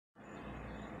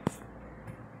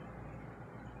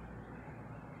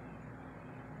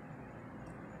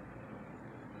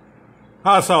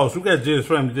Hot sauce. We got Gdepps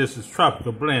family. This is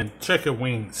tropical blend chicken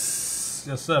wings.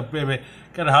 Yes, sir, baby.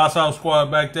 Got a hot sauce squad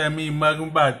back there. Me mugging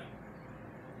about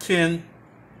 10,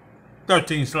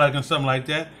 13 slugging, something like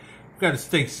that. We got a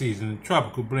steak seasoning,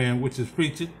 tropical blend, which is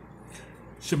featured.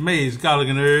 Shemaze, garlic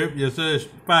and herb. Yes, sir.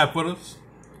 5-footers.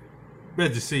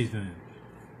 Veggie seasoning.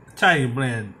 Italian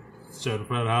blend.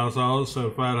 Certified hot sauce,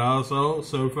 certified hot sauce,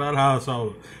 certified hot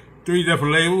sauce. 3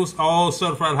 different labels, all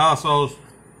certified hot sauce.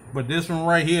 But this one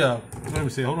right here, let me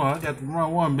see, hold on, I got the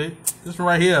wrong one, baby. This one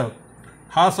right here,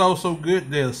 hot sauce so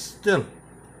good, they'll steal it.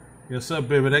 Yes, sir,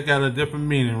 baby, that got a different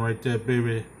meaning right there,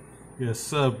 baby. Yes,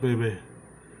 sir, baby.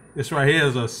 This right here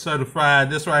is a certified,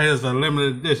 this right here is a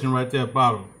limited edition right there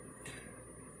bottle.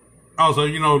 Also,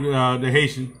 you know, the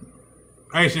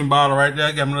Haitian bottle right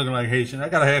there, got me looking like Haitian. I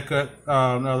got a haircut the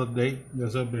other day.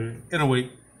 Yes, sir, baby.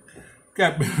 Anyway,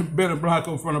 got Benny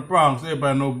Blanco from the Bronx.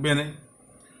 Everybody know Benny.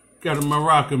 Got a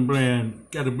Moroccan blend.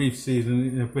 Got a beef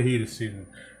seasoning and fajita seasoning.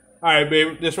 All right,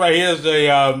 baby. This right here is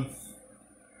a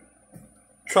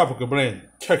tropical blend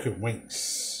chicken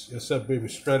wings. Yes, sir, baby.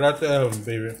 Straight out the oven,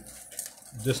 baby.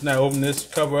 Just now open this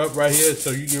cover up right here so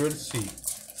you get ready to see.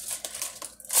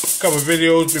 Couple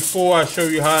videos before I show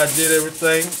you how I did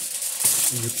everything.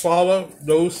 If you follow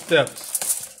those steps,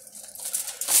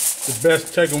 the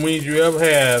best chicken wings you ever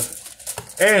have,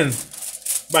 and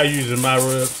by using my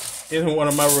rubs, any one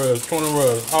of my rubs, 20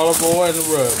 rubs, olive oil and the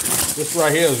rub. This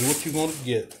right here is what you're gonna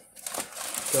get.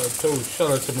 So I told you,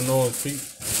 shout out to my Northern feet.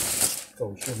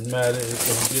 Oh, it shouldn't matter, it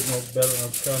don't get no better.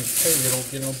 I'm trying to tell you, it don't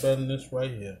get no better than this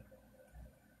right here.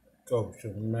 Go,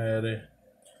 shouldn't matter.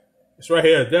 This right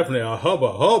here is definitely a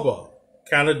hubba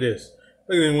kind of this.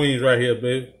 Look at these wings right here,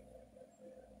 baby.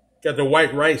 Got the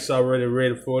white rice already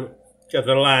ready for it. Got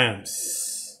the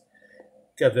limes.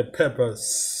 Got the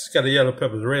peppers. Got the yellow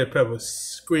peppers, red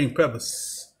peppers, green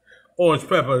peppers, orange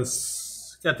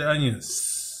peppers. Got the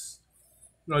onions.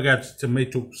 You know, I got the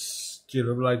tomatoes. Get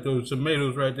up like those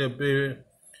tomatoes right there, baby.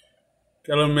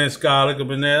 Got a little minced garlic up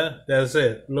in there. That's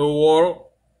it. A little water.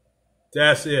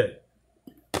 That's it.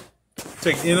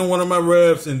 Take any one of my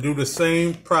rubs and do the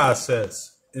same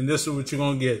process. And this is what you're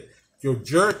going to get. Your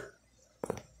jerk,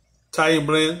 Italian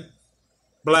blend,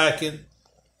 blackened,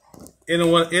 any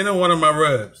one of my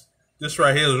rubs. This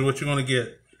right here is what you're going to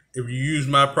get if you use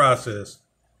my process.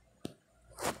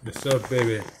 This up,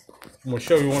 baby. I'm going to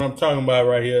show you what I'm talking about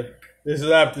right here. This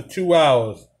is after 2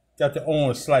 hours. Got the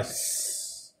orange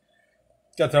slice.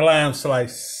 Got the lime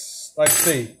slice. Like I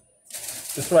say,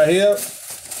 this right here, it's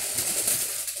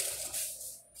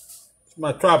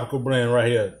my tropical blend right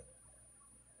here.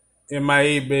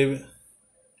 MIA, baby.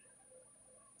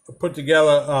 I put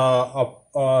together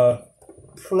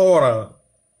Florida,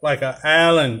 like an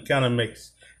island kind of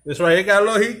mix. This right here got a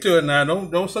little heat to it now.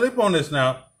 Don't sleep on this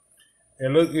now. It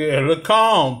look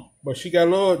calm, but she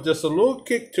got just a little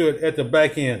kick to it at the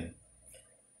back end.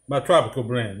 My tropical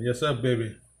blend. Yes, sir,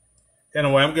 baby.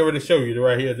 Anyway, I'm getting ready to show you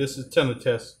right here. This is tender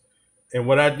test. And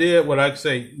what I did, what I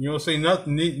say, you don't see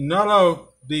nothing, none of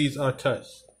these are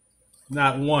touched.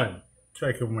 Not one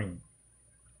chicken wing.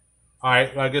 All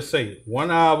right, like I say, 1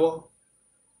 hour,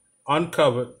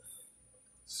 uncovered,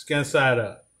 skin side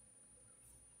up.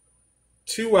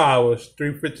 2 hours,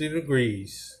 350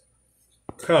 degrees,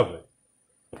 covered.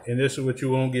 And this is what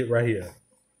you're gonna get right here.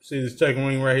 See this chicken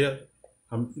wing right here?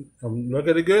 I'm look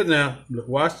at it good now. Look,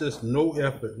 watch this, no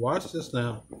effort. Watch this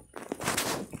now.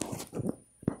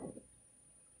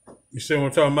 You see what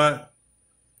I'm talking about?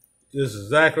 This is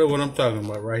exactly what I'm talking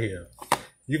about right here.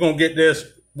 You're gonna get this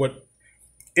with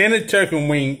any chicken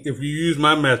wing if you use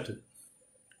my method.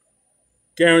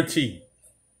 Guaranteed.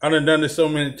 I done this so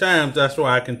many times, that's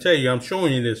why I can tell you. I'm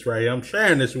showing you this right here. I'm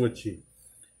sharing this with you.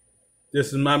 This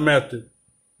is my method.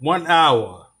 1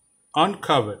 hour,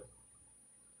 uncovered.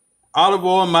 Olive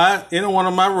oil, any one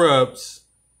of my rubs.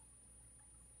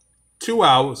 2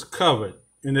 hours, covered.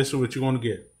 And this is what you're going to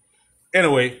get.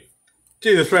 Anyway,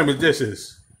 Gdepps family, this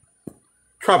is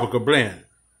tropical blend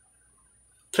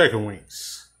chicken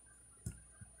wings.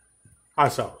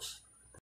 Hot sauce.